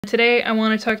Today I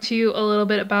want to talk to you a little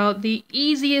bit about the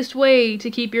easiest way to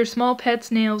keep your small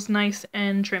pet's nails nice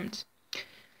and trimmed.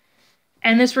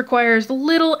 And this requires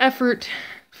little effort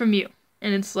from you,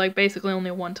 and it's like basically only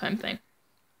a one-time thing.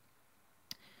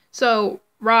 So,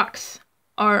 rocks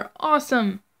are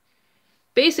awesome.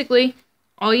 Basically,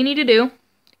 all you need to do,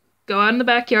 go out in the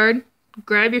backyard,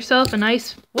 grab yourself a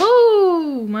nice,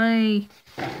 whoa, my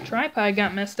tripod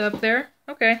got messed up there.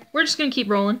 Okay, we're just gonna keep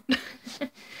rolling.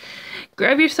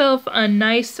 Grab yourself a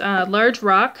nice large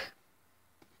rock,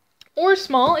 or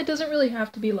small, it doesn't really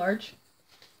have to be large,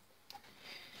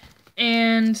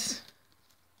 and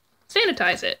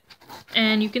sanitize it,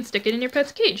 and you can stick it in your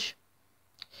pet's cage.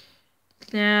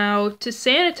 Now, to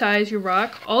sanitize your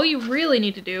rock, all you really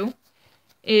need to do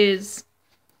is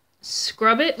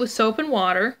scrub it with soap and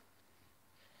water.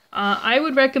 I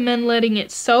would recommend letting it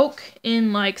soak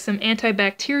in like some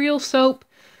antibacterial soap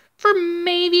for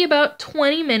maybe about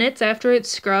 20 minutes after it's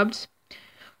scrubbed.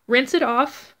 Rinse it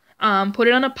off, put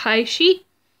it on a pie sheet,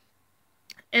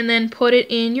 and then put it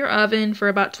in your oven for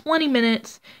about 20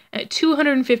 minutes at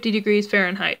 250 degrees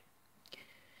Fahrenheit.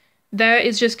 That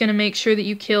is just going to make sure that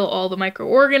you kill all the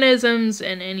microorganisms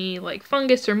and any like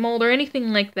fungus or mold or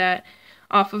anything like that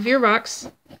off of your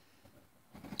rocks.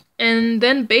 And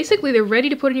then basically they're ready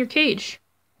to put in your cage.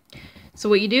 So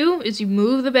what you do is you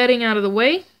move the bedding out of the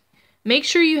way. Make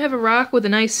sure you have a rock with a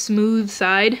nice smooth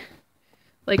side.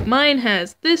 Like mine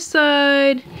has this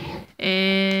side,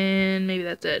 and maybe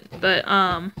that's it. But,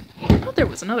 I thought there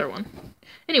was another one.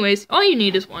 Anyways, all you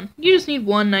need is one. You just need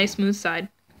one nice smooth side.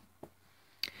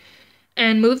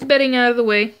 And move the bedding out of the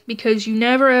way, because you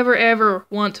never ever ever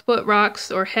want to put rocks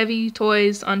or heavy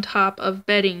toys on top of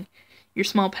bedding. Your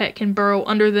small pet can burrow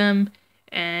under them,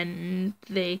 and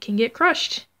they can get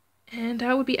crushed. And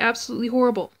that would be absolutely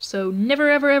horrible. So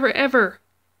never, ever, ever, ever,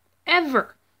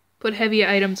 ever put heavy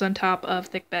items on top of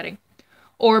thick bedding.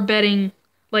 Or bedding,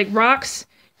 like rocks,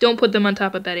 don't put them on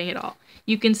top of bedding at all.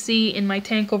 You can see in my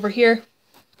tank over here,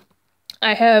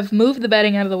 I have moved the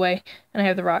bedding out of the way, and I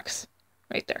have the rocks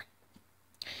right there.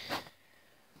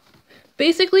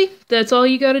 Basically, that's all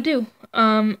you gotta do.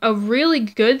 A really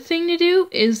good thing to do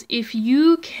is if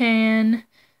you can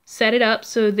set it up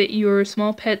so that your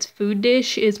small pet's food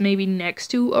dish is maybe next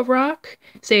to a rock.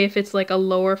 Say if it's like a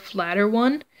lower, flatter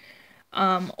one.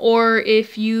 Or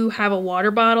if you have a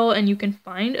water bottle and you can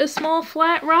find a small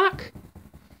flat rock,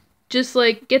 just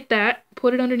like get that,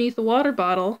 put it underneath the water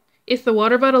bottle. If the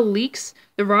water bottle leaks,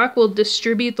 the rock will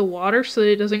distribute the water so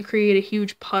that it doesn't create a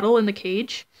huge puddle in the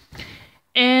cage.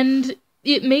 And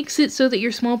it makes it so that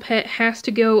your small pet has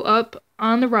to go up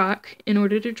on the rock in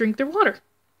order to drink their water.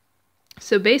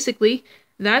 So basically,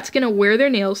 that's going to wear their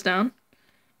nails down,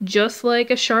 just like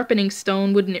a sharpening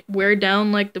stone would wear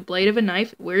down like the blade of a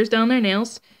knife. It wears down their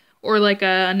nails, or like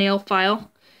a nail file.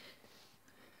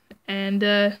 And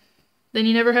then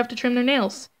you never have to trim their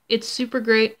nails. It's super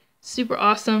great, super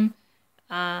awesome.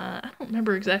 I don't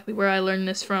remember exactly where I learned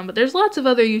this from, but there's lots of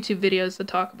other YouTube videos that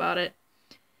talk about it.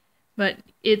 But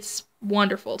it's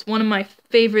wonderful. It's one of my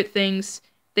favorite things.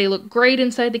 They look great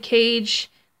inside the cage.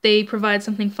 They provide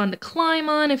something fun to climb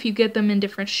on if you get them in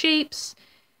different shapes.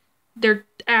 They're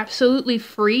absolutely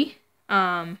free.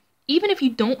 Even if you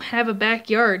don't have a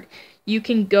backyard, you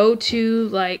can go to,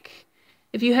 like,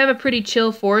 if you have a pretty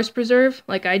chill forest preserve,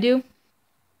 like I do,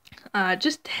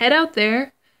 just head out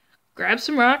there, grab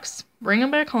some rocks, bring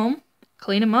them back home,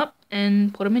 clean them up,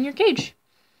 and put them in your cage.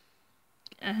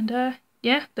 And,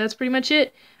 yeah, that's pretty much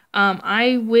it.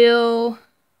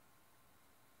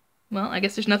 Well, I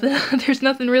guess there's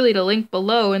nothing really to link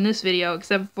below in this video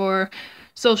except for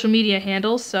social media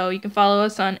handles. So you can follow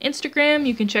us on Instagram.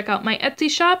 You can check out my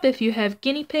Etsy shop if you have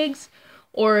guinea pigs,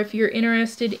 or if you're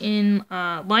interested in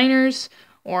liners.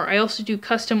 Or I also do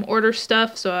custom order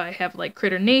stuff. So I have like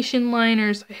Critter Nation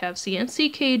liners. I have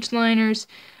CNC cage liners.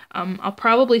 I'll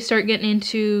probably start getting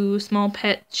into small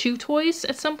pet chew toys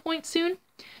at some point soon.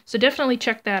 So definitely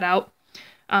check that out.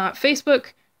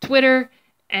 Facebook, Twitter,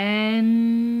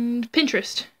 and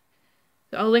Pinterest.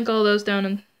 I'll link all those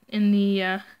down in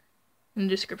the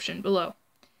description below.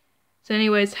 So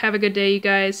anyways, have a good day, you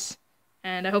guys.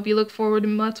 And I hope you look forward to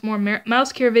lots more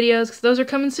mouse care videos, because those are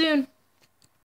coming soon.